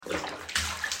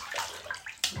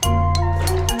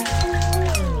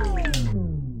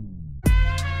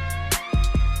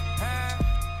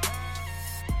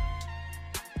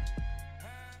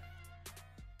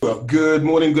Good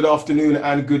morning, good afternoon,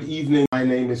 and good evening. My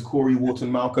name is Corey Wharton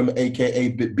Malcolm, aka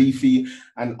Bit Beefy,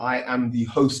 and I am the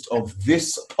host of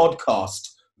this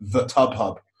podcast, The Tub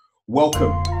Hub.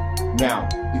 Welcome. Now,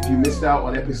 if you missed out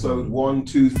on episode 1,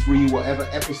 2, 3, whatever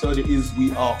episode it is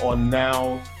we are on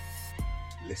now,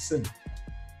 listen.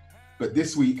 But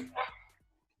this week,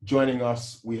 joining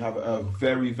us, we have a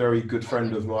very, very good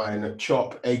friend of mine,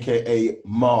 Chop, aka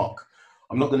Mark.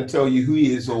 I'm not going to tell you who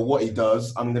he is or what he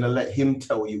does. I'm going to let him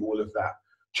tell you all of that.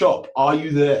 Chop, are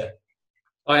you there?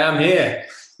 I am here.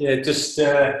 Yeah, just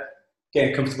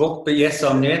getting comfortable. But yes,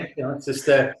 I'm here. You know, it's just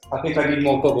I think I need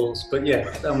more bubbles. But yeah,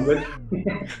 I'm good.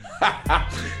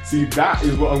 See, that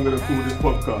is what I'm going to call this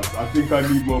podcast. I think I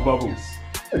need more bubbles.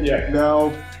 Yeah.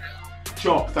 Now,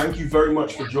 Chop, thank you very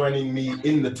much for joining me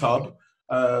in the tub.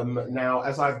 Now,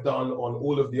 as I've done on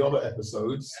all of the other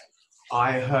episodes,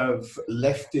 I have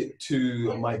left it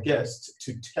to my guests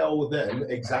to tell them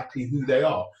exactly who they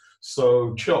are.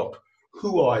 So, Chop,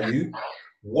 who are you?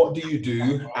 What do you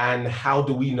do? And how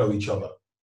do we know each other?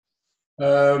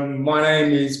 My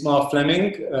name is Mark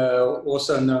Fleming,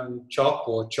 also known Chop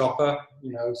or Chopper.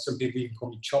 You know, some people even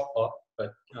call me Chopper,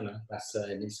 but I know that's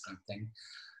an Instagram thing.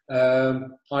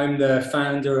 I'm the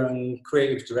founder and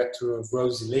creative director of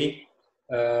Rosalie.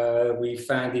 We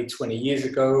founded 20 years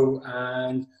ago,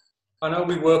 and I know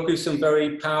we work with some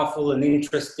very powerful and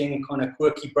interesting kind of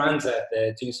quirky brands out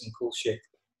there doing some cool shit.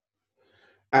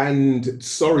 And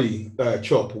sorry,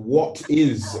 Chop, what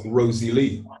is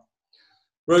Rosalie?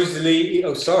 Rosalie,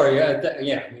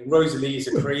 Rosalie is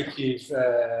a creative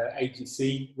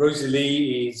agency.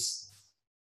 Rosalie is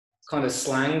kind of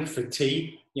slang for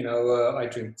tea. You know, I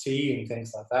drink tea and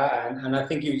things like that. And I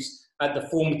think it was at the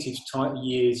formative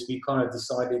years, we kind of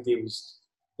decided it was,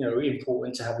 you know,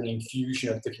 important to have an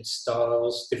infusion of different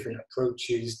styles, different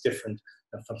approaches, different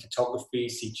from photography,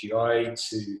 CGI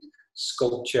to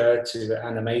sculpture to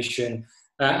animation.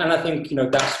 And I think, you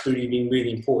know, that's really been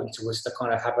really important to us to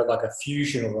kind of have a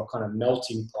fusion or a kind of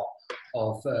melting pot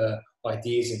of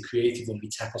ideas and creative when we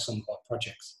tackle some of our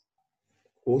projects.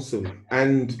 Awesome.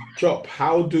 And Chop,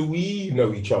 how do we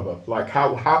know each other? Like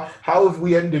how have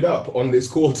we ended up on this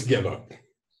call together?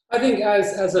 I think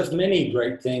as of many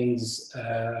great things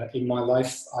in my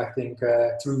life, I think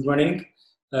through running,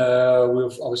 I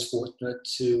was fortunate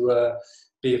to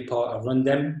be a part of Run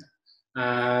Dem.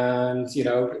 And, you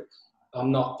know,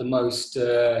 I'm not the most,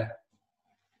 I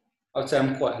would say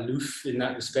I'm quite aloof in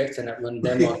that respect. And at Run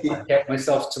Dem, I kept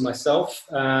myself to myself.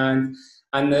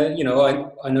 And you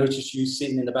know, I noticed you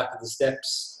sitting in the back of the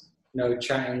steps, you know,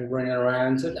 chatting, running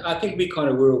around. And I think we kind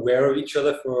of were aware of each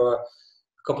other for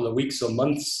a couple of weeks or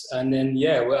months, and then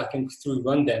I think through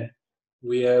Run Dem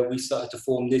we started to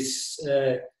form this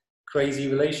crazy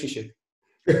relationship.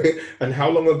 And how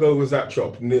long ago was that,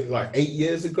 Chop? Like 8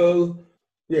 years ago?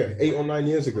 Yeah, 8 or 9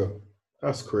 years ago.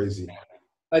 That's crazy.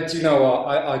 Do you know what?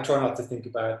 I try not to think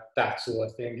about that sort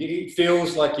of thing. It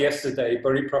feels like yesterday,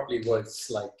 but it probably was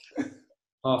like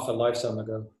half a lifetime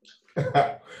ago.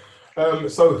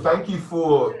 So thank you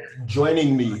for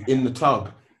joining me in the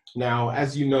tub. Now,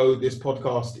 as you know, this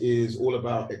podcast is all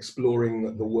about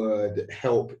exploring the word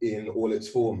help in all its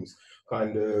forms.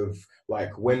 Kind of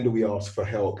like, when do we ask for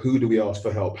help? Who do we ask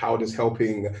for help? How does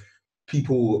helping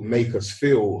people make us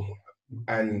feel?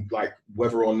 And like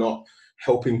whether or not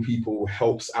helping people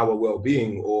helps our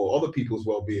well-being or other people's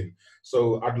well-being.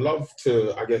 So I'd love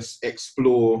to, I guess,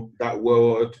 explore that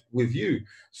word with you.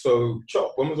 So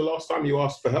Chop, when was the last time you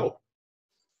asked for help?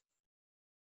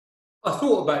 I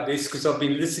thought about this because I've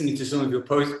been listening to some of your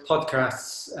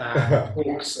podcasts and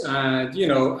talks, and you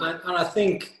know, and I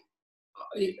think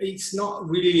it's not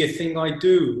really a thing I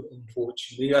do,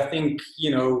 unfortunately. I think, you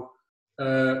know,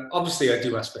 obviously I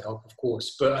do ask for help, of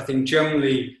course, but I think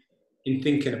generally, in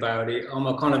thinking about it, I'm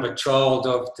a kind of a child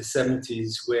of the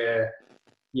 70s where,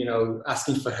 you know,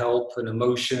 asking for help and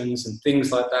emotions and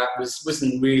things like that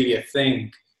wasn't really a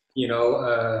thing. You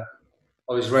know,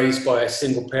 I was raised by a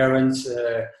single parent.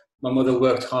 My mother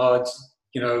worked hard,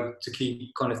 you know, to keep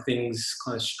kind of things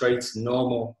kind of straight and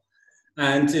normal.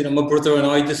 And, you know, my brother and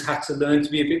I just had to learn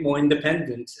to be a bit more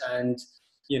independent. And,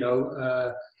 you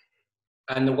know,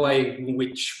 and the way in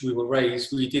which we were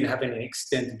raised, we didn't have any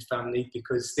extended family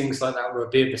because things like that were a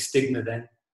bit of a stigma then.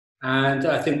 And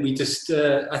I think we just,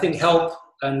 I think help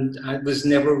and it was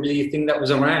never really a thing that was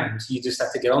around. You just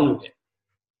had to get on with it.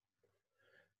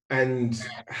 And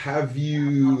have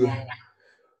you,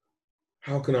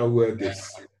 how can I word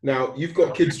this? Now, you've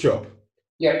got kids, Chop.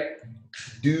 Yeah.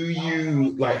 Do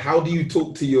you, like, how do you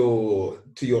talk to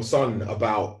your son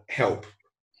about help?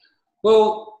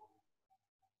 Well,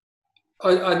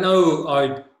 I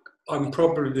know I'm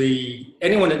probably,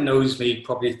 anyone that knows me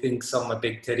probably thinks I'm a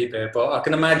big teddy bear, but I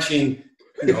can imagine,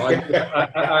 I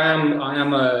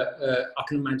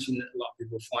can imagine that a lot of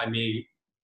people find me,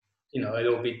 a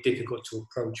little bit difficult to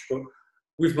approach. But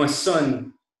with my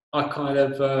son, I kind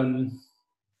of,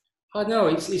 I don't know,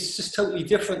 it's just totally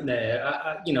different there.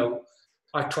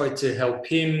 I try to help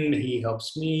him, he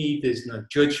helps me, there's no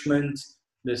judgment,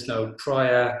 there's no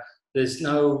prior, there's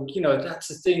no, that's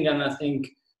the thing. And I think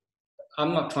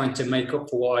I'm not trying to make up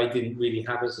for what I didn't really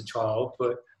have as a child,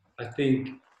 but I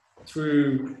think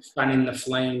through fanning the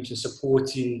flames and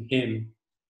supporting him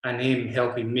and him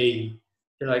helping me,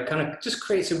 it kind of just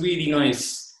creates a really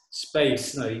nice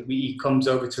space. He comes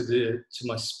over to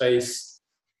my space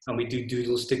and we do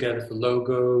doodles together for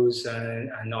logos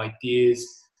and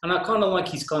ideas. And I kind of like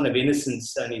his kind of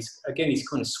innocence and his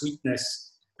kind of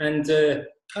sweetness. And I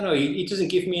don't know, he doesn't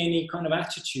give me any kind of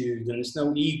attitude, and there's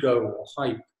no ego or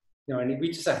hype. And we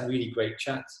just have a really great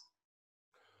chat.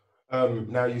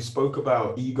 Now you spoke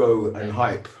about ego and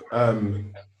hype.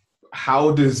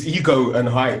 How does ego and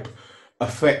hype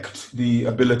affect the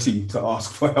ability to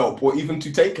ask for help or even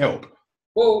to take help?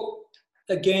 Well,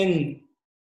 again,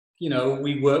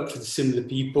 we work for similar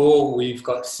people. We've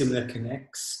got similar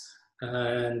connects.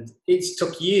 And it's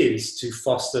took years to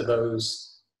foster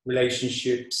those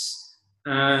relationships.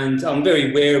 And I'm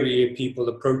very wary of people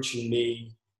approaching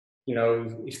me,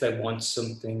 if they want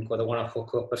something, or they want to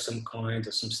hook up of some kind,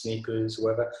 or some sneakers, or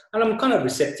whatever. And I'm kind of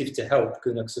receptive to help,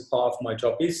 because a part of my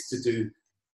job is to do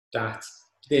that.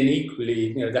 Then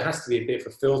equally, there has to be a bit of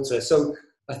a filter. So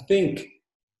I think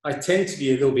I tend to be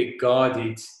a little bit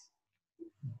guarded,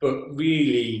 but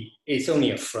really it's only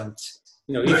a front.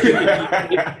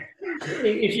 If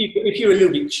you're a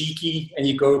little bit cheeky and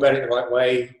you go about it the right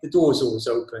way, the door's always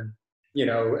open.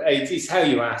 It's how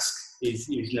you ask is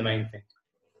the main thing.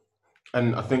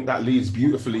 And I think that leads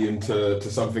beautifully into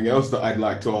something else that I'd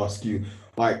like to ask you,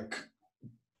 not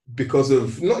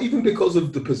even because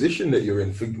of the position that you're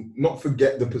in, not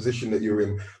forget the position that you're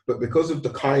in, but because of the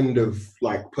kind of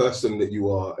person that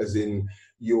you are, as in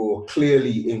you're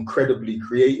clearly incredibly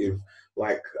creative.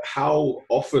 How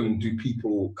often do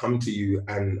people come to you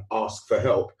and ask for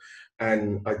help?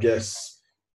 And I guess,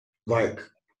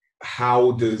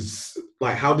 how does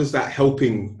that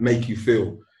helping make you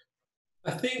feel?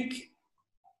 I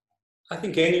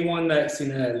think anyone that's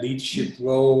in a leadership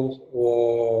role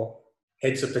or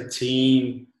heads up a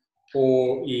team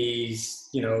or is,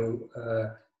 an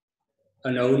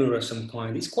owner of some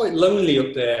kind, it's quite lonely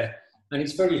up there, and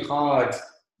it's very hard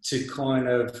to kind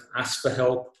of ask for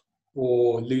help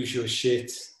or lose your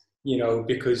shit,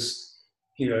 because,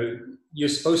 you're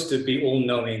supposed to be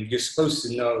all-knowing. You're supposed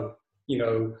to know,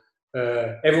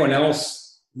 everyone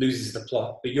else loses the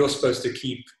plot, but you're supposed to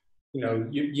keep,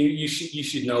 you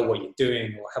should know what you're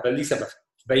doing, or at least have a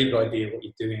vague idea what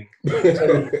you're doing.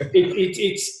 So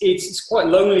it's quite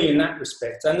lonely in that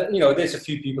respect. And, there's a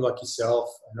few people like yourself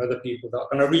and other people that are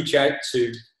going to reach out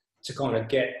to kind of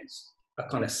get a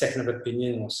kind of second of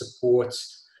opinion or support.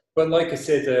 But like I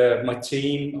said, our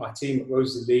team at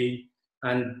Rosalie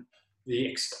and the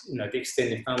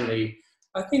extended family,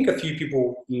 I think a few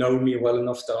people know me well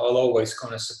enough that I'll always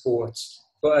kind of support.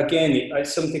 But again,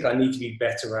 it's something I need to be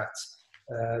better at.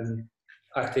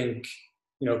 I think,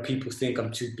 people think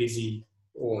I'm too busy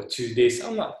or too this.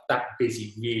 I'm not that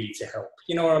busy really to help.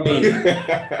 You know what I mean?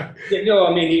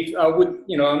 If I would,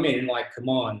 come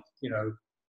on,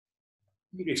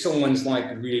 if someone's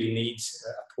really needs a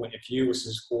point of view or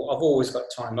some support, I've always got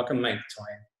time. I can make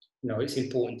time. It's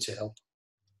important to help.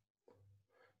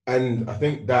 And I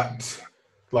think that,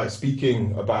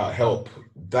 speaking about help,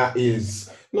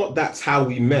 that's how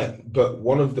we met, but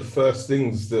one of the first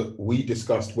things that we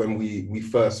discussed when we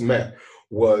first met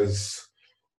was,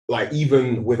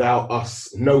 even without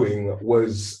us knowing,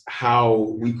 was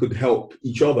how we could help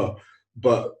each other.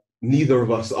 But neither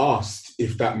of us asked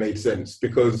if that made sense,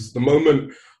 because the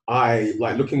moment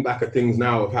looking back at things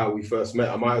now of how we first met,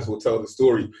 I might as well tell the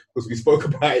story because we spoke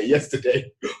about it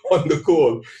yesterday on the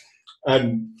call.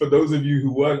 And for those of you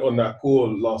who weren't on that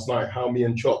call last night, how me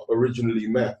and Chop originally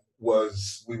met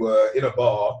was we were in a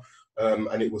bar,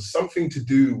 and it was something to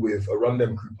do with a Run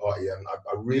Dem Crew party, and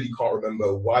I really can't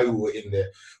remember why we were in there,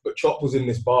 but Chop was in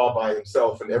this bar by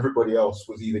himself and everybody else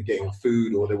was either getting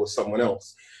food or there was someone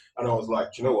else. And I was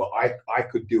like, you know what, I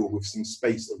could deal with some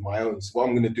space of my own. So what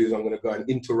I'm going to do is I'm going to go and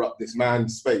interrupt this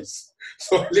man's space.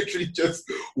 So I literally just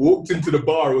walked into the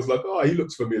bar. I was like, oh, he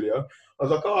looks familiar. I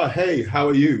was like, oh, hey, how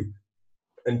are you?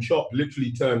 And Chop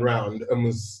literally turned around and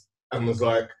was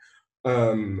like,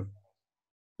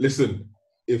 listen,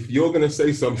 if you're going to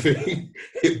say something,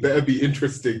 it better be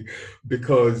interesting,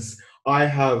 because I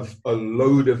have a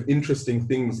load of interesting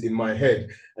things in my head.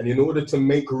 And in order to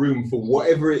make room for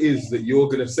whatever it is that you're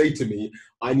going to say to me,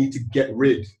 I need to get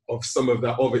rid of some of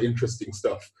that other interesting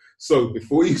stuff. So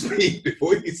before you speak,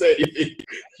 before you say anything,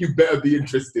 you better be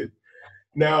interested.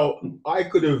 Now, I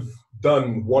could have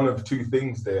done one of two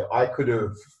things there. I could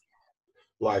have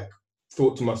like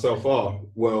thought to myself, oh,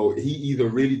 well, he either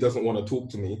really doesn't want to talk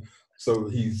to me, so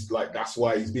he's like, that's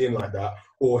why he's being like that,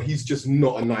 or he's just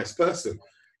not a nice person.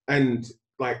 And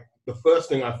like the first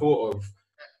thing I thought of,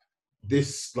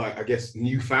 this like I guess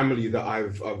new family that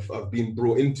I've been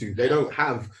brought into, they don't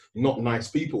have not nice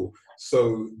people,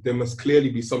 so there must clearly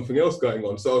be something else going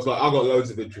on. So I was like, I've got loads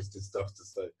of interesting stuff to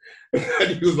say.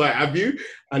 And he was like, have you?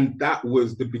 And that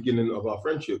was the beginning of our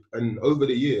friendship. And over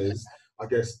the years, I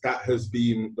guess that has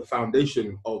been the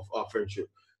foundation of our friendship,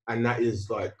 and that is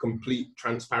like complete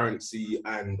transparency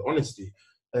and honesty.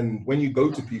 And when you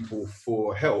go to people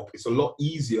for help, it's a lot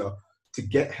easier to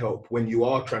get help when you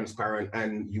are transparent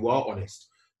and you are honest.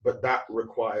 But that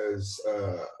requires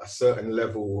a certain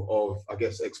level of, I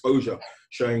guess, exposure,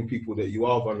 showing people that you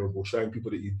are vulnerable, showing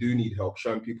people that you do need help,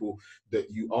 showing people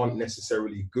that you aren't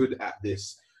necessarily good at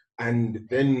this. And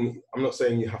then I'm not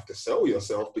saying you have to sell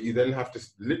yourself, but you then have to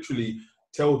literally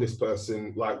tell this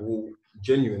person, like, well,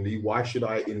 genuinely, why should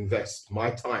I invest my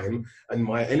time and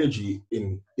my energy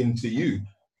into you?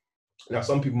 Now,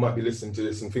 some people might be listening to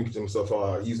this and thinking to themselves,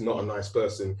 oh, he's not a nice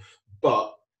person.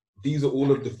 But these are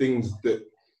all of the things that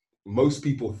most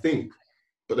people think,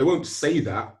 but they won't say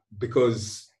that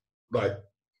because like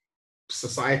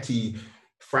society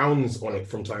frowns on it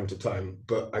from time to time.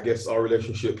 But I guess our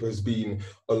relationship has been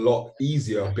a lot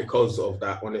easier because of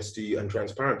that honesty and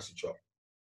transparency, Chop.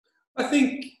 I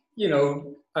think,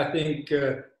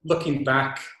 looking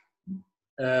back,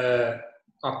 I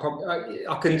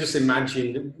can just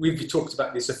imagine that we've talked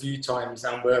about this a few times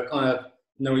and we're kind of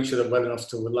know each other well enough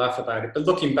to laugh about it. But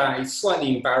looking back, it's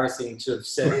slightly embarrassing to have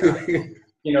said that,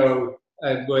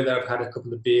 whether I've had a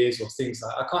couple of beers or things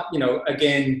like that. I can't,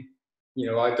 again,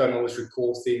 I don't always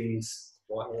recall things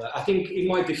like that. I think in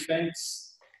my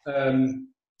defense,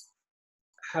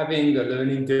 having a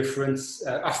learning difference,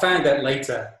 I found out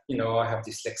later, I have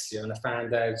dyslexia, and I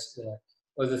found out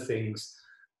other things.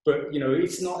 But,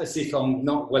 it's not as if I'm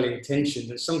not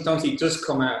well-intentioned. And sometimes it does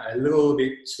come out a little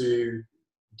bit too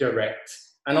direct.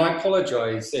 And I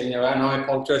apologize, and I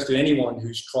apologize to anyone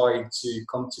who's tried to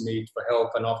come to me for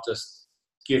help, and I've just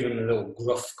given them a little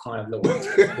gruff kind of little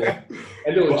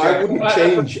I wouldn't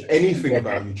change anything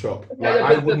about you, Chop. Like,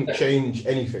 I wouldn't change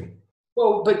anything.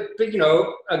 Well, but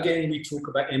again, we talk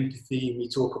about empathy, and we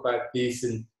talk about this,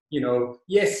 and,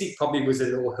 yes, it probably was a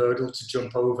little hurdle to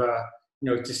jump over,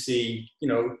 to see,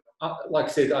 like I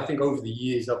said, I think over the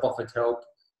years I've offered help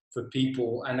for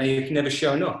people and they've never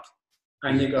shown up.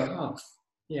 And you go, oh,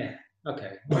 yeah,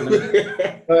 okay. But,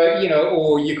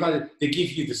 or you they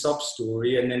give you the sub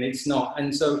story and then it's not.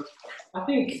 And so I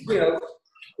think,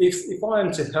 if I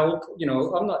am to help,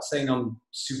 I'm not saying I'm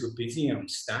super busy and I'm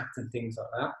stacked and things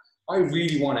like that. I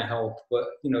really want to help, but,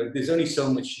 there's only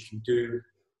so much you can do.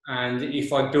 And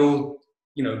if I build,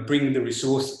 bring the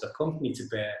resources of the company to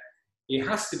bear, it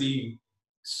has to be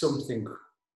something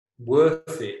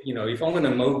worth it. If I'm going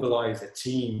to mobilize a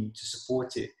team to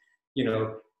support it,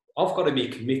 I've got to be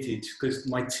committed because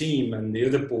my team and the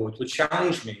other board will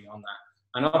challenge me on that.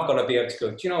 And I've got to be able to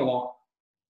go, do you know what?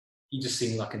 You just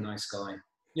seem like a nice guy.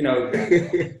 Yeah.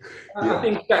 I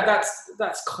think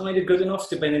that's kind of good enough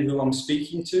depending who I'm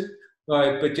speaking to.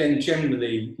 But then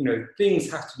generally, things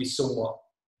have to be somewhat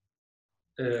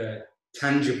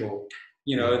tangible.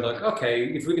 Like, okay,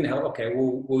 if we're going to help, okay,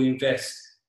 we'll invest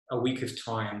a week of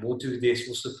time. We'll do this.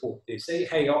 We'll support this. Say,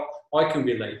 hey, I can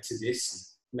relate to this.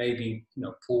 Maybe,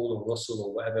 Paul or Russell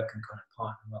or whatever can kind of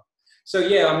partner up. So,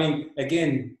 yeah, I mean,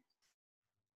 again,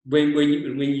 when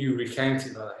you recount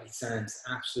it, it sounds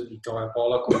absolutely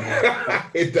diabolical.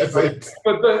 It doesn't.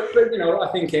 But I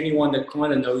think anyone that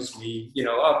kind of knows me,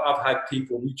 I've had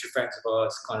people, mutual friends of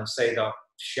ours, kind of say that I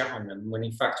shat on them, when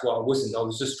in fact, what I wasn't. I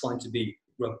was just trying to be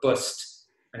robust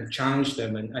and challenge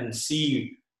them and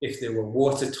see if they were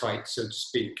watertight, so to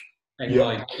speak, and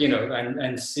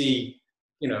and see,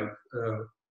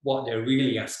 what they're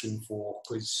really asking for,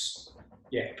 because,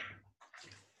 yeah.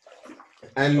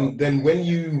 And then when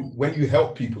you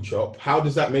help people, Chop, how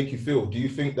does that make you feel? Do you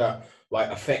think that like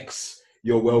affects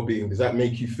your well-being? Does that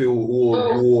make you feel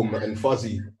all warm and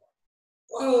fuzzy?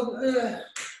 Well,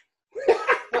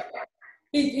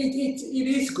 it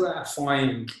is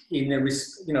gratifying in there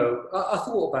is, I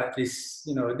thought about this,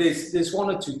 there's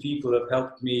one or two people that have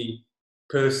helped me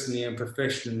personally and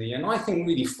professionally, and I think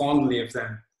really fondly of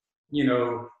them. you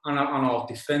know, and I'll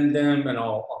defend them, and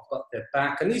I've got their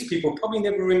back. And these people probably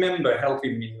never remember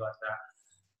helping me like that.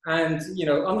 And, you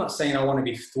know, I'm not saying I want to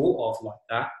be thought of like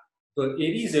that, but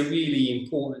it is a really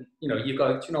important, you know, you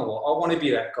go, do you know what, I want to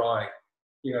be that guy,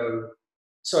 you know.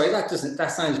 Sorry, that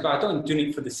sounds bad. I don't do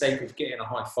it for the sake of getting a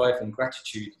high five and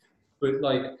gratitude, but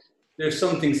like, there's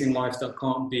some things in life that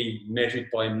can't be measured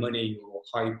by money or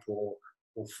hype or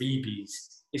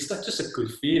freebies. It's not just a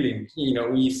good feeling, you know,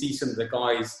 when you see some of the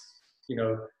guys, you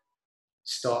know,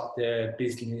 start their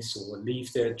business or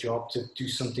leave their job to do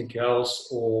something else,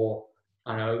 or,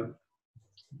 I don't know,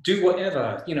 do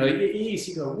whatever, you know, it is,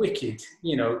 you go, wicked,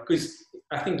 you know, because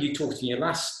I think you talked in your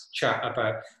last chat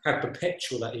about how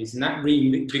perpetual that is, and that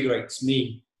reinvigorates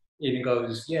me. And it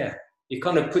goes, yeah, it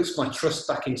kind of puts my trust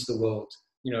back into the world,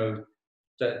 you know,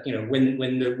 that, you know, when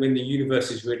the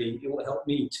universe is ready, it will help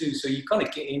me too. So you kind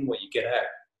of get in what you get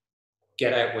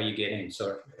out what you get in.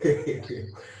 Sorry.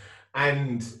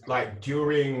 And like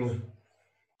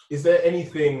is there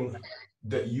anything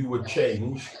that you would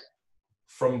change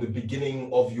from the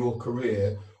beginning of your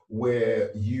career where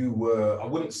you were, I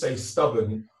wouldn't say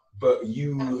stubborn, but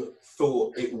you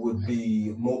thought it would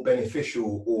be more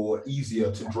beneficial or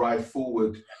easier to drive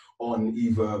forward on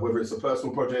either, whether it's a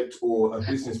personal project or a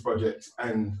business project,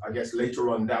 and I guess later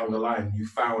on down the line you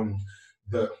found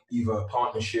that either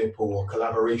partnership or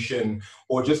collaboration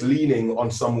or just leaning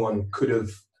on someone could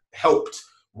have helped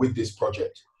with this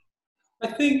project? I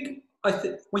think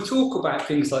we talk about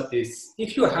things like this.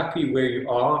 If you're happy where you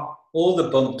are, all the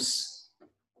bumps,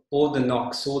 all the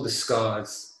knocks, all the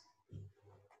scars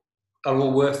are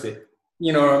all worth it.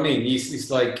 You know what I mean? It's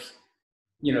like,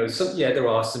 you know, there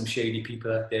are some shady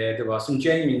people out there. There are some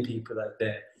genuine people out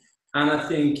there. And I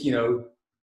think, you know,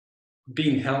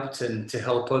 being helped and to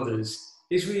help others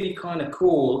is really kind of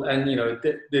cool. And, you know,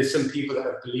 there's some people that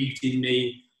have believed in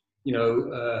me, you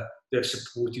know, they've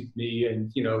supported me.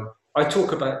 And, you know, I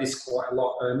talk about this quite a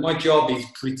lot. My job is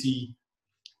pretty,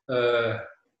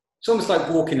 it's almost like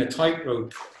walking a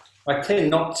tightrope. I tend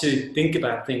not to think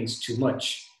about things too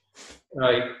much,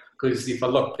 right? Because if I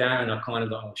look down, I kind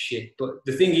of go, oh shit. But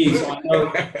the thing is,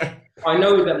 I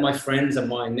know that my friends and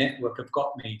my network have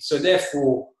got me. So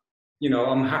therefore, you know,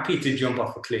 I'm happy to jump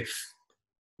off a cliff,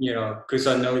 you know, because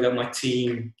I know that my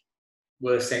team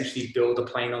will essentially build a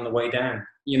plane on the way down.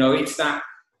 You know, it's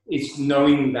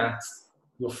knowing that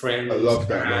your friends. I love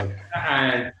that, man.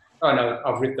 And I know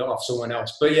I've ripped that off someone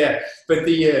else, but yeah, but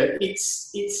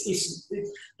it's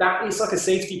like a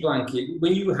safety blanket.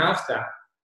 When you have that,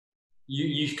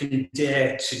 you can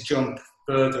dare to jump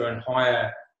further and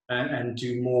higher and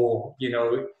do more. You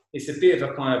know, it's a bit of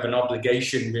a kind of an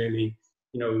obligation, really.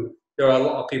 You know, there are a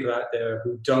lot of people out there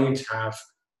who don't have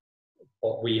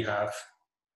what we have,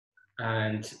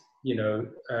 and you know,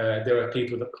 there are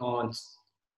people that can't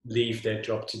leave their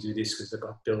job to do this because they've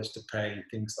got bills to pay and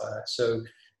things like that. So,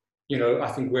 you know,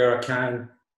 I think where I can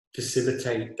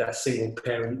facilitate that single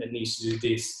parent that needs to do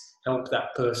this, help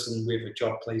that person with a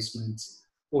job placement,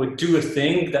 or do a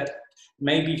thing that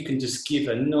maybe you can just give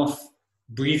enough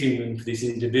breathing room for this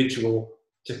individual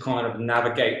to kind of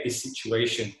navigate this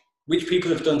situation, which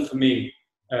people have done for me.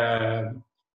 And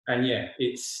yeah,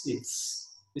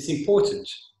 it's important.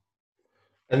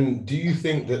 And do you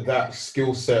think that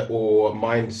skill set or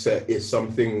mindset is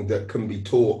something that can be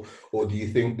taught, or do you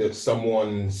think that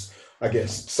someone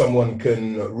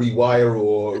can rewire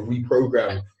or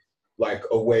reprogram like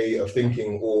a way of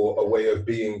thinking or a way of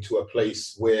being to a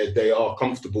place where they are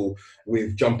comfortable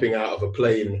with jumping out of a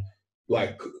plane,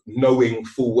 like knowing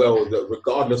full well that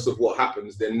regardless of what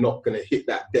happens, they're not going to hit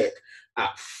that deck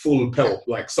at full pelt,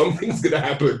 like something's going to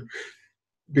happen?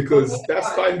 Because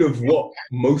that's kind of what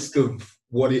most of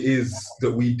what it is that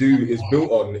we do is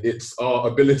built on. It's our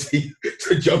ability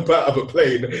to jump out of a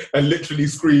plane and literally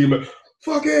scream,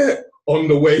 fuck it, on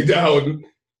the way down.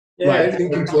 Yeah. Like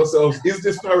thinking to ourselves, is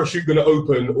this parachute going to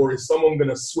open, or is someone going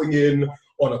to swing in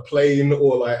on a plane,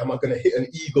 or like, am I going to hit an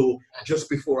eagle just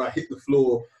before I hit the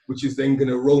floor, which is then going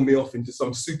to roll me off into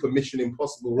some super Mission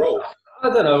Impossible role? I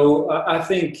don't know. I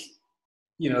think,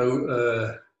 you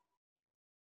know,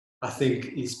 I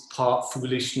think it's part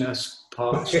foolishness,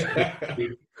 part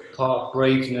strategy, part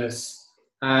braveness,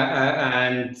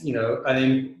 and you know,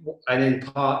 and then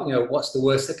part, you know, what's the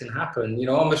worst that can happen? You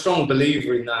know, I'm a strong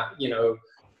believer in that. You know,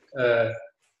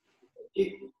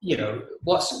 you know,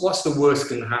 what's the worst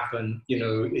can happen? You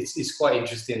know, it's quite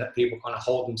interesting that people kind of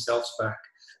hold themselves back.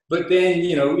 But then,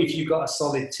 you know, if you've got a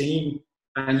solid team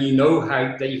and you know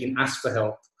how that you can ask for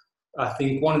help, I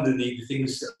think one of the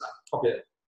things that probably,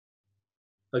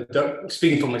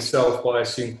 speaking for myself, but I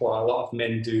assume quite a lot of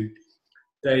men do,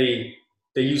 they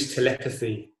use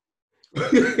telepathy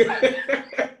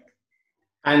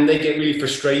And they get really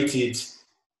frustrated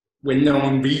when no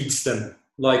one reads them.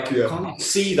 Like, can't you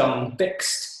see that I'm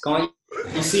vexed? Can't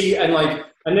you see? And like,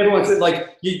 and everyone's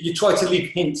like, you try to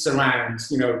leave hints around,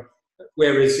 you know,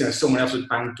 whereas, you know, someone else would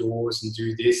bang doors and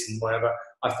do this and whatever.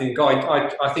 I think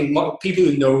people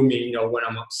who know me know when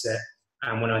I'm upset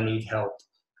and when I need help.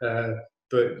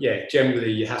 But yeah,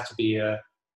 generally you have to be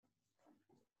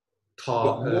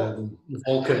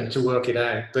Vulcan to work it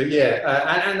out. But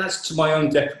yeah, and that's to my own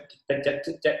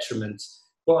detriment.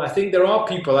 But I think there are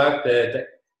people out there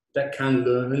that can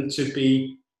learn to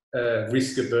be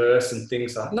risk averse and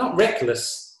things like that. Not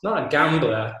reckless, not a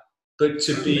gambler, but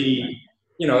to be,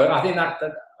 you know, I think that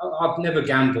I've never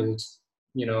gambled.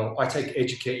 You know, I take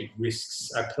educated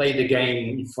risks. I play the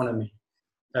game in front of me.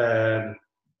 I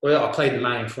play the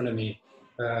man in front of me.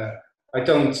 I'm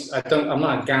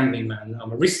not a gambling man.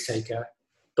 I'm a risk taker.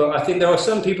 But I think there are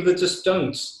some people that just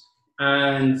don't.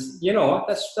 And, you know,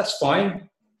 that's fine.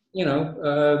 You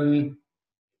know,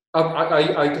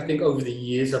 I think over the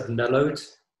years I've mellowed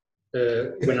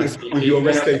when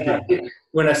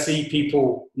I see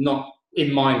people not,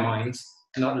 in my mind,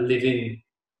 not living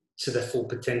to their full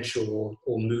potential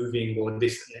or moving or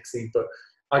this and next thing. But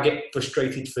I get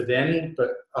frustrated for them,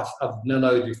 but I've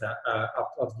mellowed with that.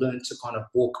 I've learned to kind of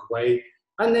walk away.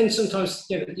 And then sometimes,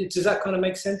 you know, does that kind of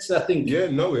make sense? I think. Yeah,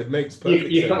 no, it makes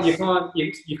perfect sense. You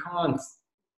can't.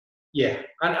 Yeah,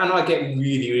 and I get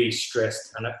really, really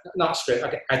stressed, and not stressed.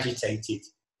 I get agitated,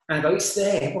 and I go, "It's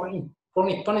there, right in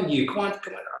front of you. Come on."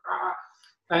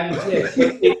 And yeah,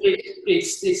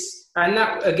 it's and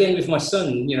that again with my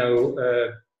son. You know,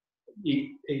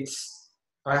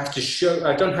 I have to show.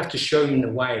 I don't have to show him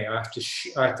the way. I have to.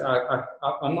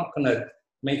 I'm not going to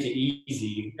make it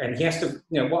easy, and he has to.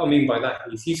 You know what I mean by that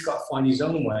is he's got to find his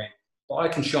own way. But I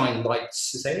can shine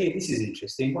lights to say, "Hey, this is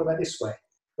interesting. What about this way?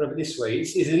 What about this way?"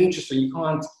 It's interesting. You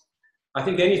can't. I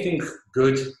think anything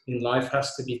good in life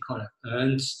has to be kind of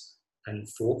earned and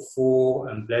fought for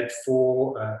and bled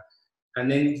for,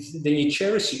 and then you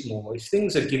cherish it more. If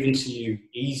things are given to you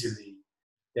easily,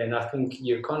 then I think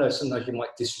you kind of sometimes you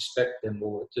might disrespect them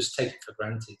or just take it for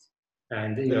granted.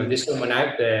 And you know, there's someone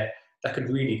out there that could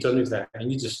really done with that,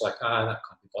 and you're just like, that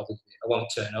can't be bothered with it. I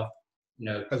won't turn up. You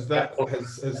know, has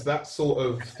that sort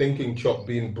of thinking chop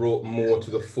been brought more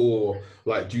to the fore,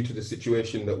 like due to the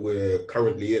situation that we're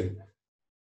currently in?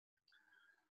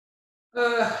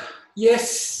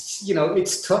 Yes, you know,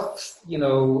 it's tough. You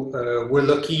know, we're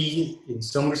lucky in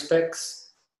some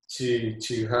respects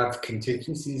to have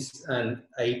contingencies and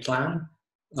a plan.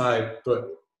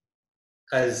 But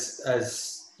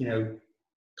as you know,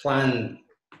 plan,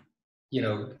 you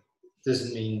know,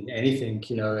 doesn't mean anything.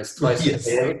 You know, as Tyson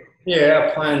said,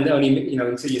 a plan only, you know,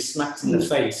 until you're smacked in the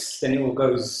face, then it all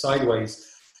goes sideways.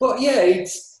 But yeah,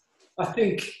 I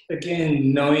think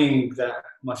again, knowing that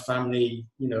my family,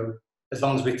 you know, as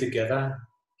long as we're together,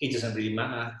 it doesn't really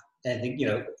matter. And you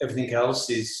know, everything else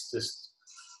is just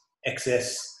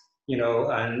excess. You know,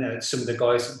 and some of the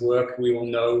guys at work, we all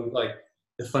know like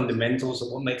the fundamentals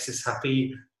of what makes us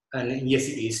happy. And yes,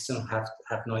 it is to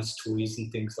have nice toys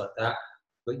and things like that.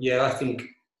 But yeah, I think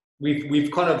we've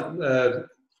kind of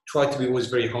tried to be always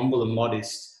very humble and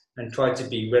modest, and tried to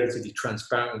be relatively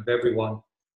transparent with everyone.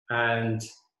 And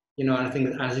you know,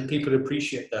 and I think people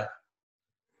appreciate that.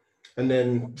 And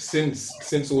then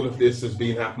since all of this has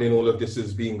been happening, all of this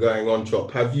has been going on,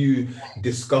 Chop, have you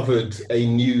discovered a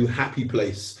new happy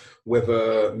place,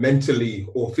 whether mentally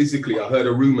or physically? I heard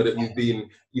a rumor that you've been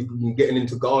getting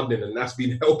into gardening, and that's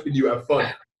been helping you have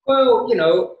fun. Well, you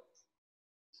know,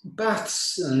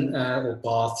 baths and or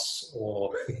baths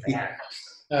or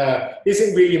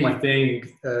isn't really my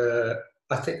thing.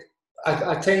 I think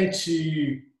I tend to,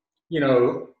 you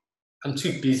know, I'm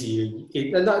too busy.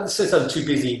 That says I'm too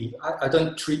busy. I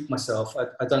don't treat myself.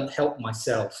 I don't help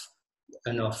myself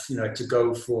enough, you know, to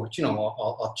go for, you know,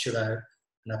 I'll chill out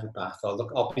and have a bath.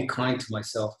 I'll be kind to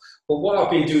myself. But what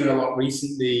I've been doing a lot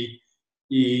recently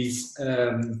is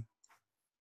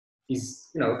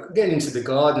you know, getting into the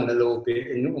garden a little bit,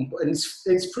 and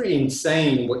it's pretty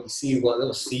insane what you see, what a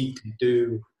little seed can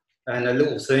do, and a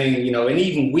little thing, you know, and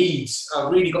even weeds.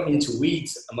 I've really got into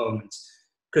weeds at the moment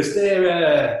because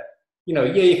they're, you know,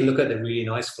 yeah, you can look at the really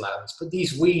nice flowers, but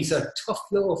these weeds are tough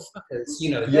little fuckers,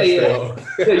 you know. Yes,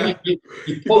 they are.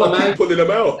 You pull them out, pulling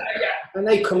them out, and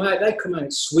they come out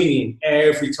swinging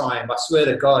every time. I swear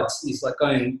to God, it's like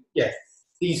going, yeah,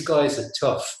 these guys are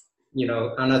tough, you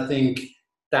know, and I think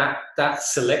that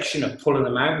selection of pulling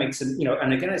them out makes them, you know,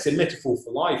 and again, it's a metaphor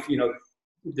for life, you know,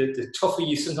 the tougher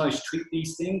you sometimes treat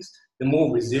these things, the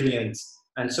more resilient.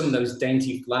 And some of those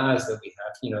dainty flowers that we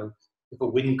have, you know, if a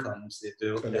wind comes,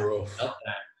 they're off.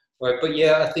 Right, but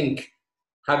yeah, I think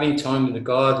having time in the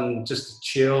garden just to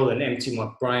chill and empty my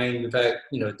brain without,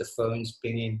 the phones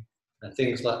pinging and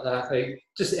things like that.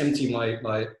 Just empty my.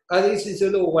 I think it's a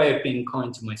little way of being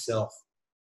kind to myself.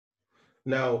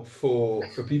 Now, for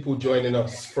people joining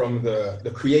us from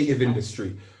the creative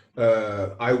industry,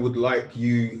 I would like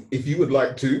you, if you would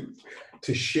like to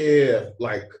share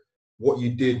like what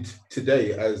you did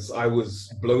today, as I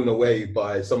was blown away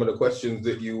by some of the questions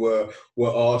that you were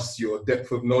asked, your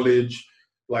depth of knowledge.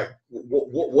 Like,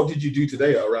 what did you do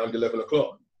today at around 11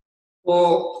 o'clock?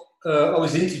 Well, I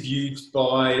was interviewed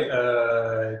by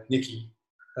Nikki.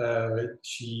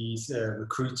 She's a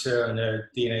recruiter and a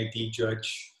D&AD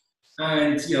judge.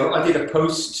 And, I did a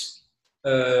post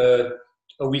a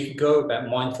week ago about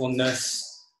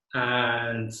mindfulness,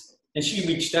 and she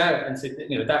reached out and said,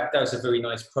 that was a very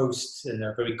nice post and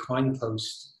a very kind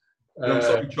post. And I'm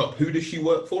sorry, Chop, who does she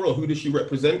work for, or who does she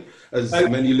represent? As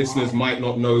many listeners might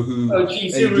not know who. Oh,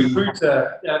 she's a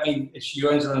recruiter. I mean, she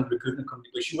owns her own recruitment company,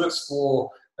 but she works for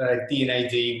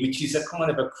D&AD, which is a kind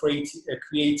of a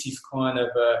creative kind of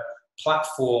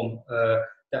platform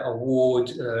that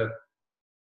award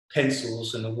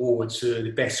pencils and awards for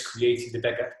the best creative, the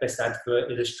best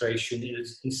advert, illustration,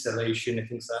 installation, and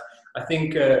things like that. I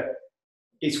think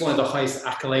it's one of the highest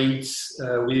accolades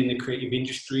within the creative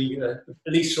industry, at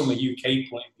least from a UK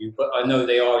point of view, but I know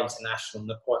they are international and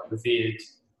they're quite revered.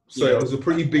 So it was a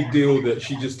pretty big deal that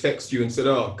she just texted you and said,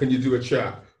 "Oh, can you do a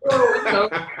chat?" Well,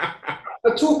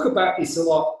 I talk about this a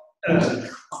lot.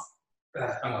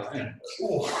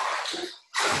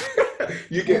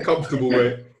 You get comfortable,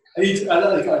 mate. I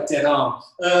don't got a dead arm.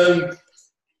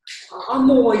 I'm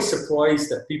always surprised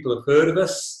that people have heard of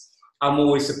us. I'm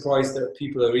always surprised that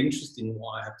people are interested in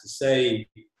what I have to say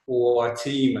for our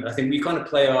team. And I think we kind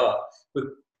of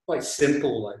we're quite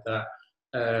simple like that.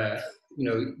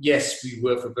 Yes, we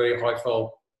work for very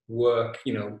high-profile work.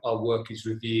 Our work is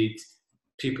revered.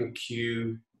 People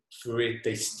queue for it.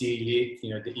 They steal it.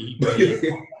 The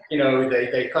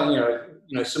eBay. They kind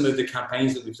of, some of the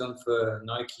campaigns that we've done for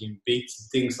Nike and Beats and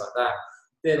things like that,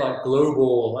 they're like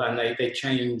global, and they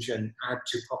change and add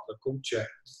to popular culture.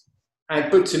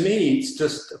 But to me, it's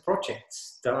just a project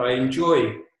that I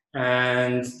enjoy,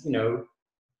 and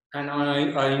and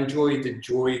I enjoy the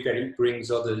joy that it brings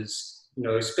others.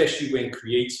 Especially when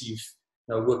creative,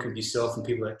 working with yourself and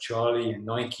people like Charlie and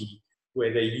Nike,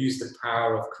 where they use the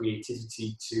power of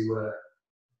creativity to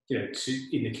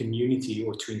in the community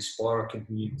or to inspire a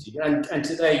community. And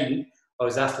today I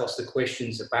was asked lots of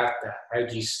questions about that. How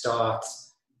do you start?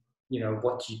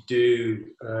 What do you do?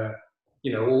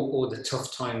 All the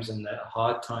tough times and the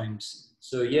hard times.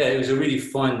 So yeah, it was a really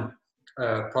fun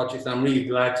project. I'm really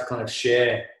glad to kind of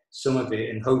share some of it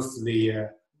and hopefully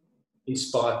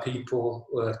inspire people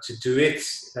to do it.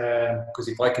 Because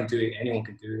if I can do it, anyone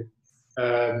can do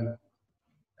it.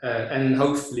 And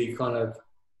hopefully kind of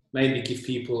maybe give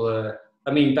people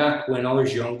back when I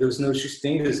was young, there was no such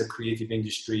thing as a creative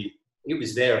industry. It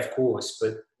was there, of course,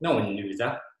 but no one knew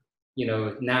that.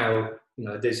 Now,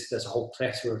 there's a whole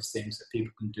plethora of things that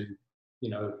people can do.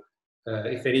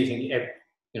 If anything,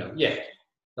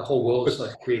 the whole world is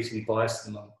like creatively biased at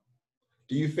the moment.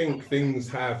 Do you think things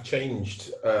have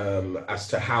changed as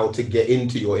to how to get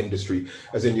into your industry?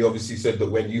 As in, you obviously said that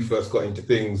when you first got into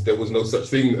things, there was no such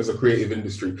thing as a creative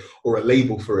industry or a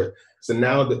label for it. So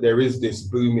now that there is this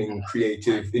booming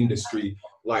creative industry,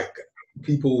 like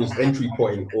people's entry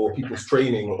point or people's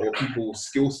training or people's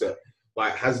skill set,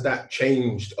 like, has that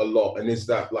changed a lot? And is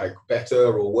that like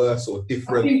better or worse or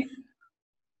different?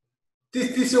 I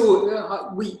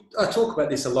talk about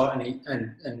this a lot,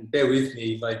 and bear with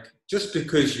me. Like, just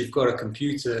because you've got a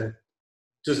computer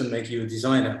doesn't make you a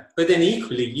designer. But then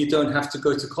equally, you don't have to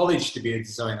go to college to be a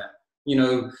designer.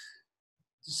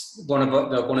 One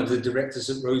of the directors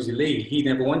at Rosie Lee, he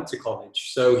never went to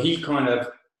college, so he kind of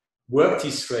worked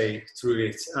his way through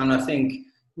it. And I think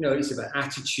it's about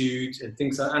attitude and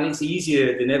things like that. And it's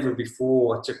easier than ever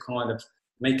before to kind of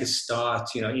make a start.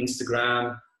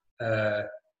 Instagram.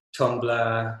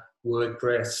 Tumblr,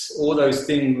 WordPress, all those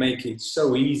things make it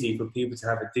so easy for people to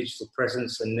have a digital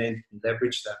presence and then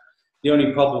leverage that. The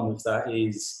only problem with that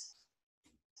is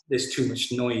there's too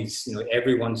much noise.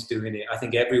 Everyone's doing it. I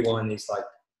think everyone is like,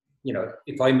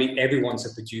 if I meet everyone's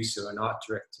a producer, an art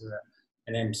director,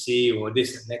 an MC, or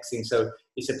this and next thing. So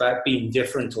it's about being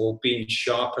different or being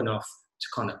sharp enough to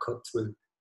kind of cut through.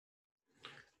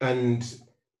 And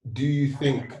do you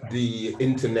think the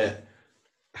internet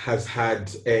has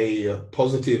had a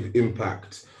positive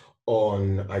impact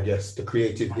on, I guess, the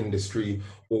creative industry,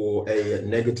 or a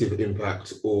negative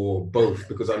impact, or both?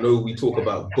 Because I know we talk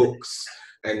about books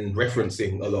and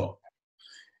referencing a lot.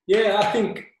 Yeah, I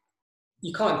think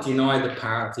you can't deny the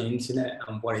power of the internet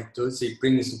and what it does. It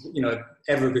brings,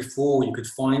 ever before you could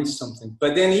find something.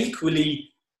 But then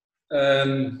equally,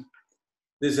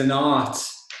 there's an art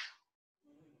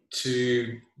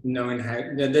to knowing how,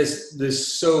 there's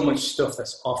so much stuff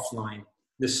that's offline.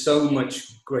 There's so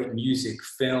much great music,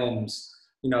 films,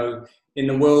 in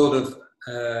the world of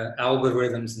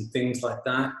algorithms and things like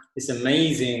that. It's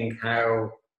amazing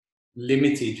how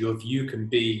limited your view can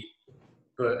be.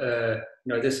 But,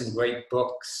 there's some great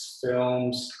books,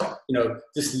 films,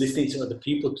 just listening to other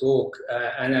people talk.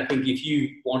 And I think if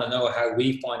you want to know how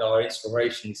we find our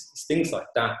inspirations, it's things like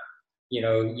that.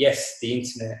 Yes, the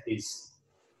internet is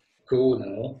cool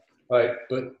and all, right?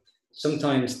 But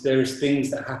sometimes there's things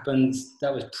that happened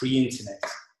that was pre-internet.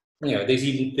 There's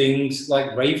even things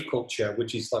like rave culture,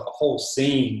 which is like a whole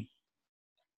scene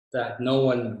that no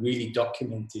one really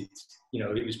documented.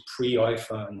 It was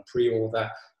pre-iPhone, pre all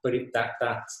that, but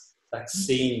that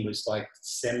scene was like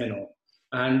seminal.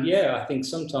 And yeah, I think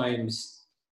sometimes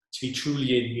to be truly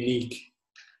unique,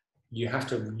 you have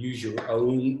to use your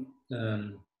own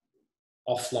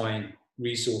offline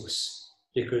resource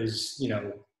because,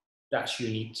 that's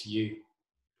unique to you.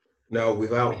 Now,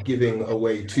 without giving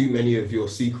away too many of your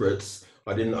secrets,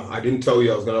 I didn't tell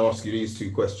you I was going to ask you these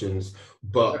two questions,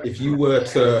 but if you were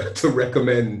to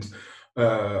recommend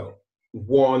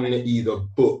one either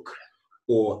book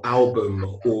or album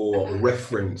or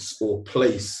reference or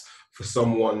place for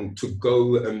someone to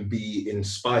go and be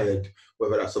inspired,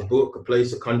 whether that's a book, a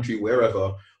place, a country,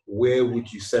 wherever, where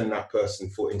would you send that person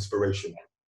for inspiration?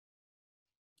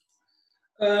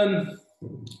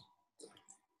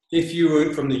 If you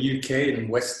were from the UK and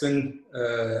Western,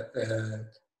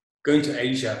 going to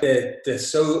Asia, they're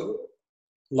so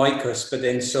like us, but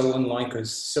then so unlike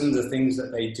us. Some of the things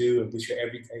that they do, which are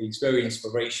everyday, is very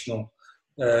inspirational.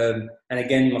 And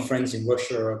again, my friends in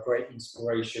Russia are a great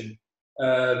inspiration.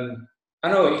 I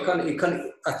know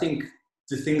I think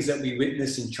the things that we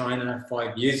witnessed in China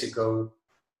 5 years ago,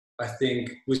 I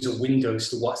think was a window as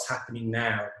to what's happening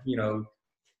now.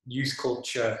 Youth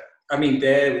culture. I mean,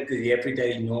 there, the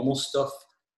everyday normal stuff,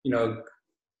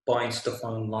 buying stuff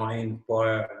online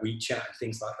via WeChat,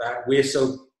 things like that.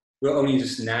 We're only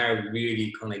just now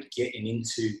really kind of getting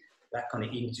into that kind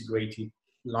of integrated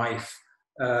life.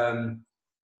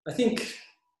 I think,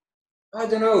 I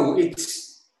don't know,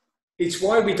 it's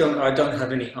why I don't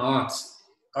have any art.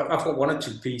 I've got one or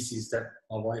two pieces that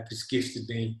my wife has gifted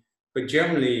me, but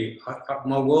generally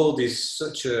my world is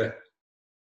such a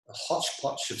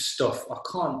hodgepodge of stuff. I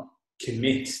can't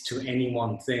commit to any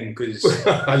one thing because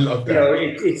I love that.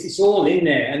 It's all in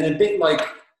there, and a bit like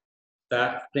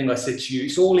that thing I said to you,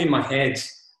 it's all in my head,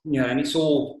 and it's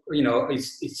all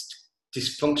it's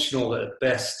dysfunctional at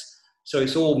best, so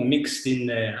it's all mixed in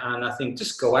there. And I think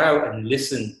just go out and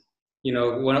listen.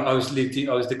 When I was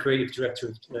the creative director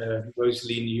of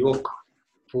Rosalie in New York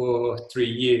for 3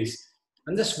 years,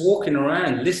 and just walking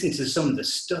around, listen to some of the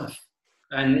stuff,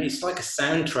 and it's like a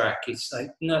soundtrack. It's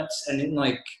like nuts, and it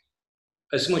like.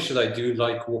 As much as I do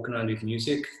like walking around with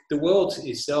music, the world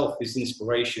itself is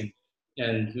inspiration.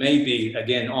 And maybe,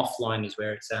 again, offline is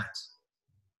where it's at.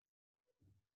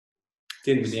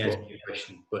 Didn't really answer your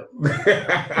question, but...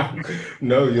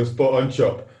 No, you're spot on,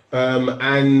 Chop.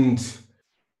 And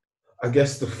I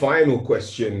guess the final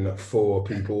question for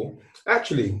people...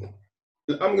 Actually,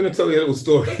 I'm going to tell you a little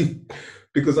story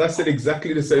because I said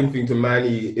exactly the same thing to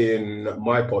Manny in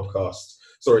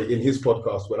his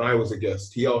podcast when I was a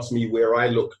guest. He asked me where I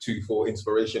look to for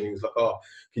inspiration. He was like,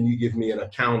 can you give me an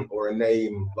account or a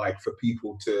name like for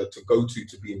people to go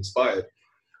to be inspired?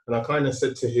 And I kind of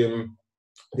said to him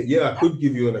that, yeah, I could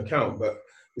give you an account, but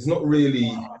it's not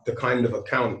really the kind of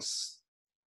accounts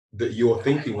that you're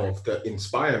thinking of that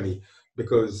inspire me.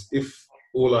 Because if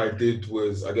all I did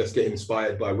was, I guess, get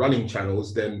inspired by running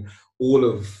channels, then all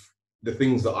of the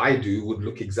things that I do would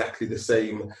look exactly the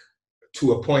same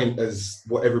to a point as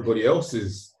what everybody else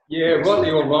is. Yeah,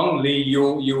 rightly or wrongly,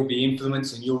 you'll be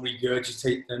influenced and you'll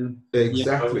regurgitate them.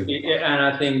 Exactly. And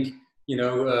I think,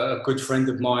 a good friend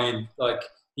of mine, like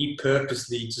he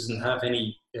purposely doesn't have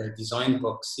any design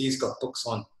books. He's got books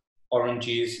on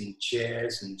oranges and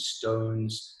chairs and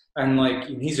stones. And like,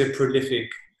 he's a prolific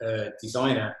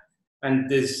designer. And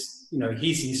there's,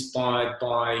 he's inspired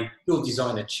by, he'll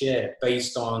design a chair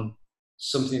based on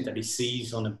something that he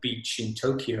sees on a beach in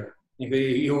Tokyo.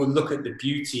 He will look at the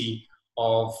beauty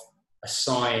of a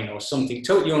sign or something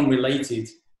totally unrelated,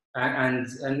 and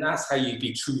that's how you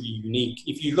be truly unique.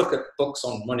 If you look at books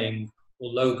on running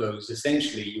or logos,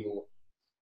 essentially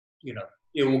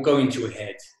it will go into your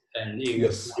head and it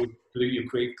will pollute your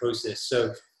creative process.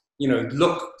 So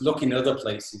look in other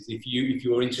places. If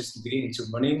you're interested in getting into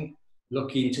running,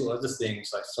 look into other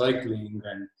things like cycling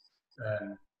and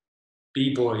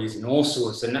b-boys and all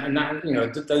sorts. And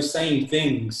that, those same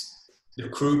things, the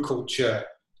crew culture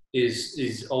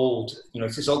is old.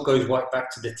 It all goes right back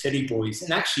to the Teddy Boys,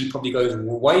 and actually probably goes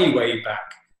way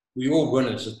back. We all run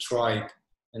as a tribe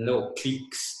and little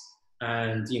cliques,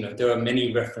 and there are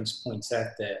many reference points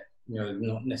out there.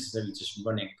 Not necessarily just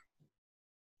running.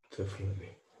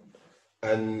 Definitely.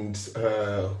 And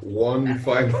one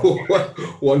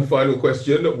final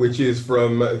question, which is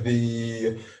from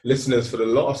the listeners for the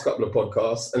last couple of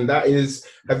podcasts, and that is: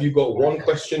 have you got one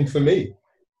question for me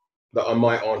that I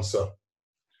might answer?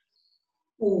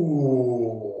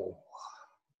 Ooh.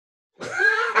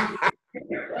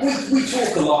 we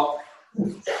talk a lot.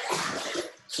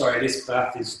 Sorry, this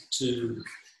bath is too...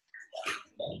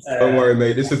 Don't worry,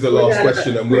 mate. This is the last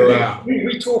question and we're out.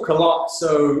 We talk a lot,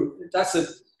 so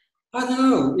I don't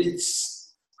know,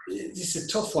 it's a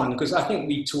tough one, because I think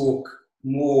we talk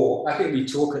more. I think we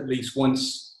talk at least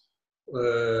once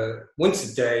a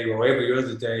day or every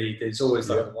other day. There's always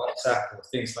like WhatsApp or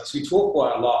things like that. So we talk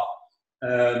quite a lot.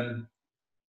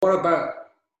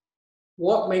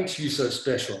 What makes you so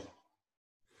special?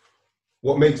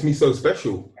 What makes me so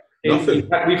special? Nothing.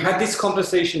 We've had this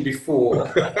conversation before.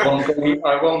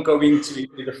 I won't go into it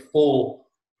with a full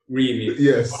remit.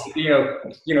 Yes.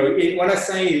 When I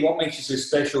say what makes you so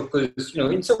special, because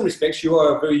in some respects you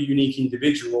are a very unique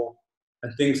individual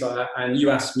and things like that. And you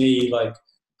ask me like,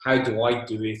 how do I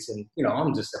do it? And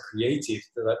I'm just a creative.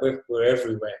 Like we're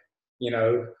everywhere.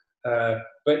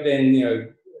 But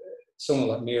then someone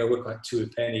like me, I work like to a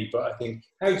penny. But I think,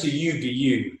 how do you be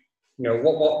you?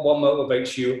 What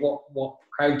motivates you?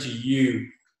 How do you,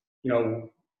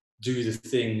 do the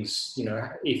things?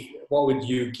 What would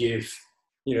you give,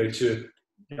 how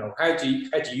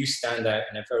do you stand out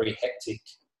in a very hectic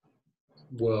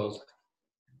world?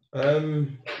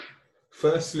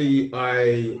 Firstly,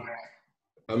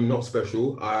 I'm not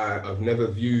special. I've never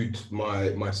viewed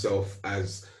myself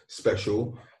as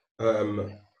special.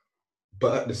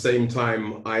 But at the same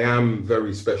time, I am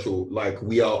very special. Like,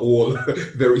 we are all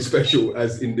very special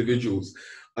as individuals.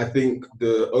 I think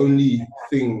the only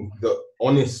thing that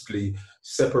honestly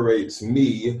separates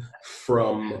me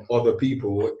from other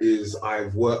people is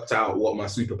I've worked out what my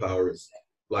superpower is.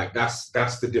 Like, that's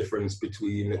the difference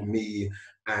between me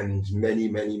and many,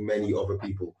 many, many other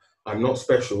people. I'm not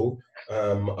special.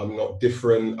 I'm not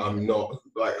different. I'm not,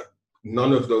 like,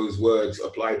 none of those words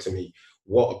apply to me.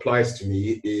 What applies to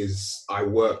me is I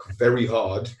work very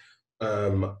hard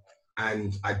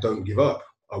and I don't give up.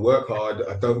 I work hard,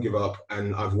 I don't give up,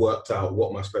 and I've worked out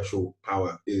what my special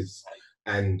power is.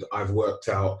 And I've worked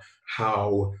out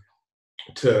how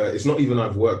to, it's not even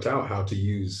I've worked out how to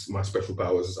use my special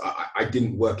powers. I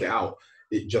didn't work it out.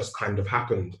 It just kind of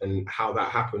happened. And how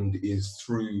that happened is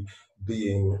through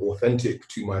being authentic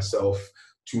to myself,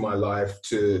 to my life,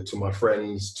 to my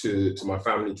friends, to my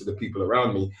family, to the people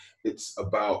around me. It's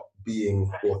about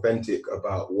being authentic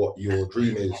about what your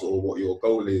dream is or what your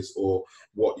goal is or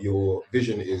what your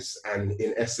vision is. And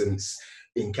in essence,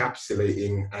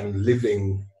 encapsulating and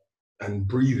living and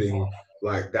breathing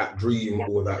like that dream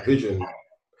or that vision.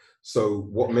 So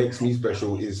what makes me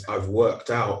special is I've worked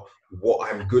out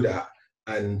what I'm good at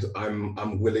and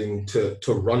I'm willing to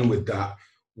run with that,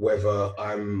 whether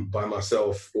I'm by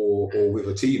myself or with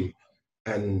a team.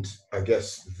 And I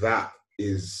guess that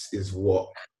is what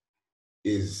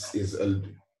is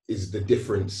the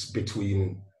difference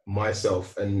between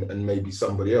myself and maybe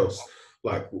somebody else.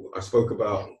 Like, I spoke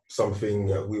about something,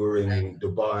 we were in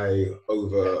Dubai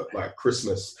over like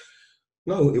Christmas.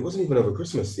 No, it wasn't even over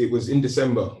Christmas. It was in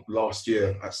December last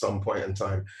year at some point in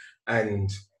time.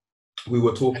 And we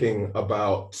were talking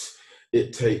about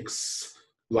it takes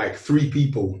like 3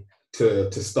 people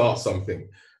to start something.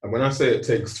 And when I say it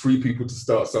takes 3 people to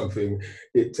start something,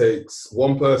 it takes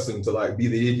one person to like be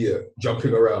the idiot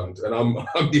jumping around, and I'm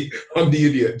the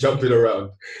idiot jumping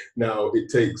around. Now it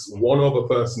takes one other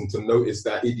person to notice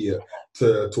that idiot,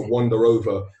 to wander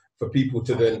over, for people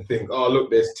to then think, oh look,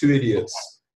 there's 2 idiots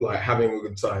like having a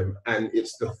good time, and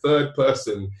it's the 3rd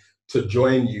person to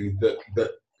join you that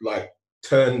like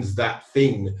turns that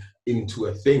thing into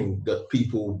a thing that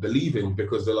people believe in,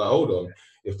 because they're like, hold on,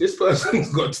 if this person's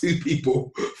got 2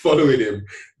 people following him,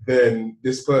 then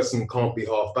this person can't be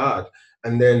half bad.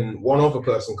 And then one other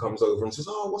person comes over and says,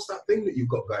 oh, what's that thing that you've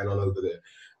got going on over there?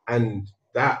 And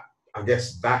that, I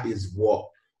guess that's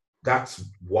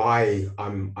why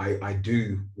I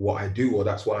do what I do, or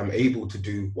that's why I'm able to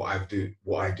do what I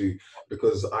do,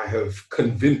 because I have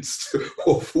convinced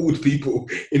or fooled people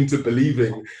into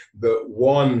believing that,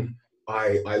 one,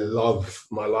 I love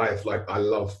my life. Like, I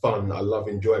love fun. I love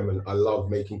enjoyment. I love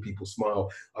making people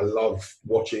smile. I love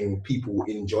watching people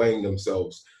enjoying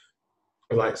themselves.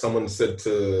 Like, someone said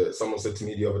to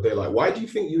me the other day, like, why do you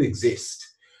think you exist?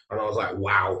 And I was like,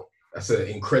 wow, that's an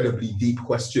incredibly deep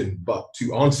question. But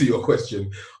to answer your question,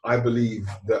 I believe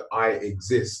that I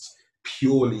exist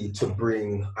purely to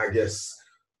bring, I guess,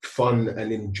 fun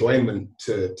and enjoyment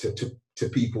to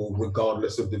people,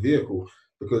 regardless of the vehicle.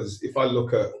 Because if I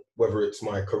look at whether it's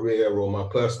my career or my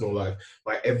personal life,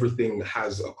 like, everything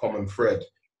has a common thread.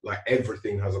 Like,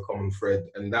 everything has a common thread,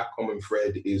 and that common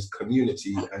thread is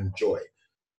community and joy.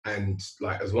 And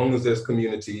like, as long as there's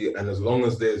community and as long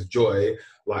as there's joy,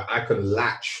 like, I can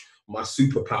latch my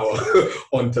superpower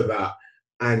onto that,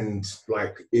 and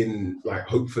like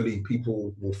hopefully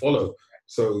people will follow.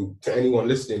 So to anyone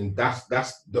listening, that's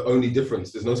the only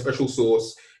difference. There's no special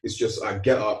sauce. It's just, I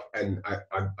get up and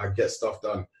I get stuff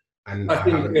done, and I I have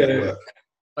a think network.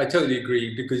 I totally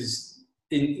agree, because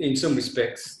in some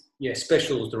respects, yeah,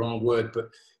 special is the wrong word, but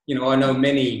I know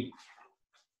many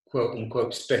quote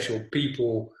unquote special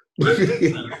people,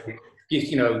 really, and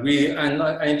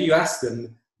if you ask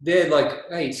them, they're like,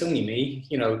 hey, it's only me.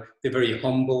 They're very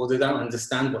humble. They don't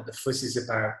understand what the fuss is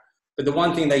about. But the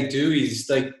one thing they do is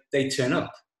they turn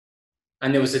up.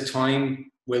 And there was a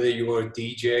time, whether you were a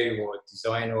DJ or a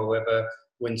designer or whatever,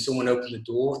 when someone opened the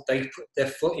door, they put their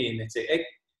foot in and say, hey,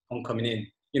 I'm coming in.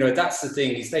 That's the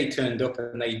thing, is they turned up,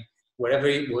 and whatever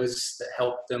it was that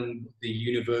helped them, the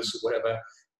universe or whatever,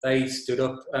 they stood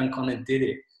up and kind of did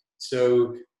it.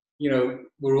 So,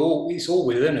 it's all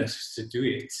within us to do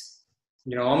it.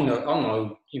 I'm not,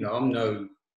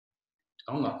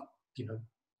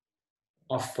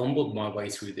 I've fumbled my way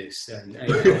through this, and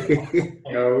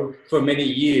for many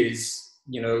years,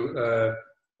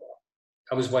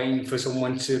 I was waiting for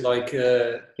someone to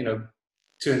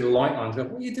turn the light on. Go,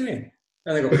 what are you doing?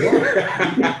 And they go, what?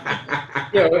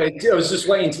 I was just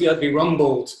waiting to be able to be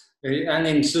rumbled, and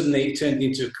then suddenly it turned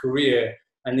into a career,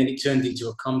 and then it turned into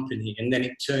a company, and then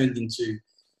it turned into,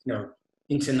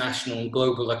 international and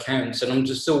global accounts, and I'm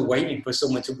just still waiting for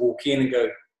someone to walk in and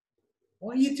go,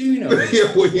 what are you doing over there?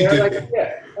 Yeah, what are you doing?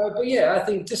 But yeah, I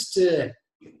think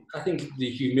I think the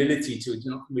humility to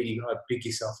not really big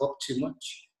yourself up too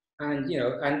much, and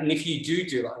and if you do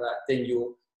it like that, then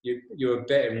you're a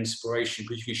better inspiration,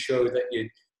 because you show that you're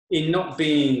in not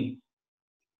being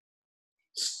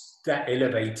that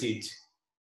elevated.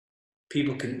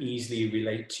 People can easily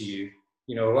relate to you.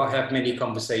 I have many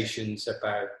conversations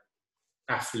about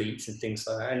athletes and things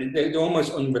like that, and they're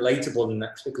almost unrelatable in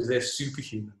that, because they're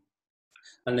superhuman.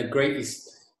 And the greatest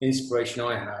inspiration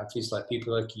I have is like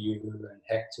people like you and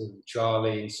Hector and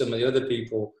Charlie and some of the other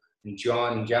people, and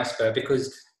John and Jasper,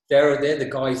 because they're the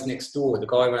guys next door, the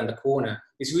guy around the corner.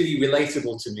 It's really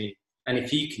relatable to me. And if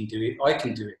he can do it, I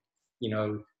can do it.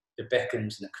 The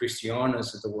Beckhams and the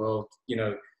Cristianos of the world,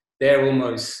 they're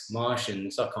almost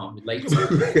Martians. I can't relate to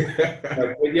them.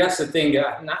 But that's the thing,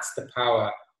 and that's the power.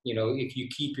 If you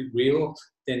keep it real,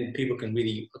 then people can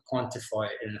really quantify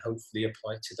it and hopefully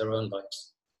apply it to their own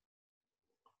lives.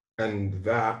 And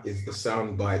that is the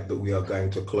soundbite that we are going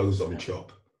to close on,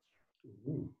 Chop.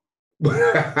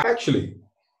 Actually,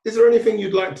 is there anything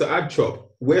you'd like to add, Chop?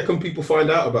 Where can people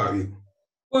find out about you?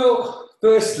 Well,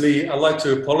 firstly, I'd like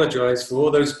to apologise for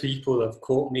all those people that have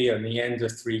caught me at the end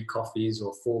of 3 coffees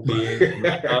or 4 beers.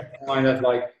 I kind of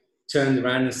turned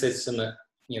around and said something,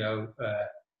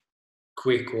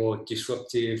 quick or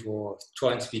disruptive or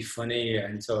trying to be funny.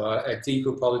 And so a deep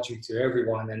apology to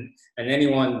everyone and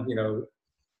anyone, it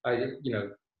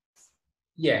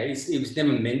was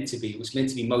never meant to be. It was meant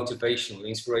to be motivational,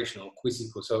 inspirational,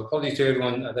 quizzical. So apology to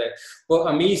everyone there. Well,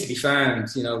 I'm easily found,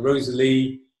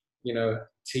 Rosalie,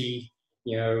 T,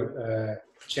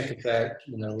 check us out,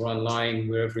 we're online,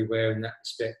 we're everywhere in that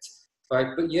respect.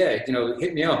 But yeah,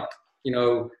 hit me up,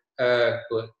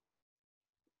 but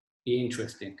be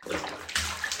interesting.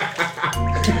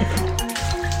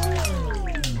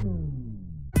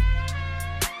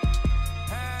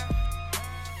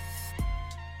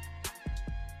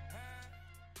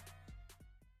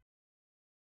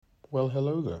 Well,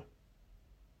 hello there.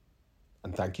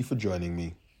 And thank you for joining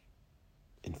me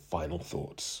in Final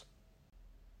Thoughts.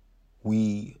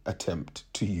 We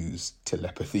attempt to use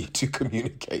telepathy to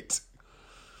communicate.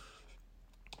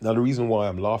 Now, the reason why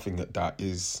I'm laughing at that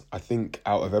is I think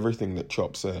out of everything that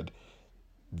Chop said,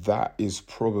 that is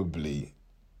probably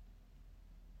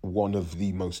one of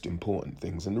the most important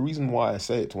things. And the reason why I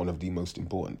say it's one of the most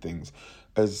important things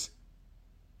is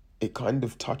it kind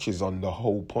of touches on the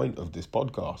whole point of this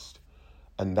podcast,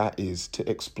 and that is to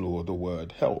explore the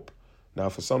word help. Now,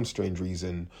 for some strange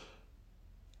reason,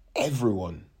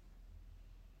 everyone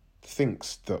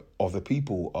thinks that other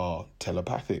people are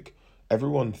telepathic.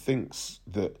 Everyone thinks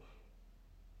that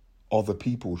other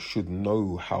people should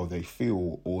know how they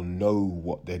feel or know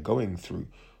what they're going through,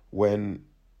 when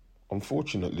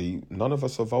unfortunately none of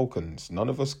us are Vulcans. None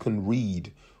of us can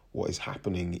read what is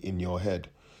happening in your head.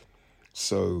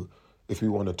 So if we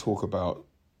want to talk about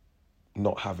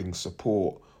not having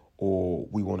support, or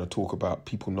we want to talk about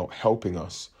people not helping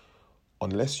us,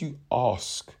 unless you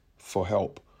ask for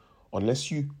help, unless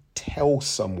you tell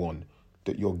someone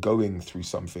that you're going through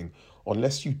something,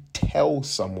 unless you tell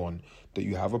someone that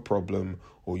you have a problem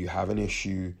or you have an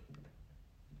issue,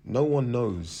 no one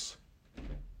knows.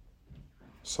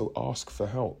 So ask for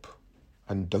help,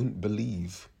 and don't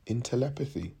believe in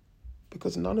telepathy,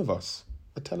 because none of us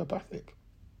are telepathic.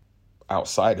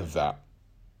 Outside of that,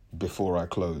 before I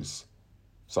close,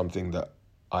 something that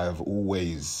I have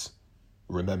always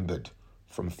remembered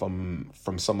from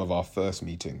some of our first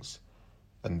meetings,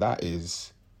 and that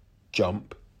is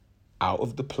jump out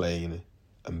of the plane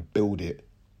and build it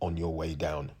on your way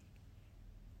down.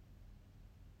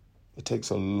 It takes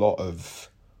a lot of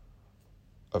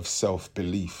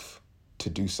self-belief to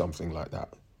do something like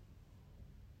that.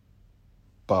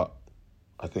 But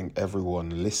I think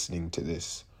everyone listening to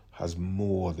this has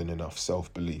more than enough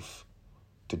self-belief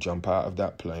to jump out of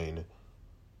that plane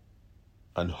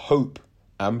and hope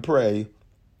and pray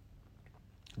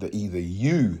that either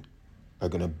you are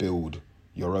going to build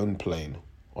your own plane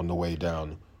on the way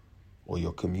down, or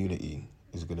your community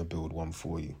is going to build one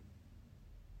for you.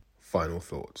 Final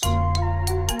thoughts.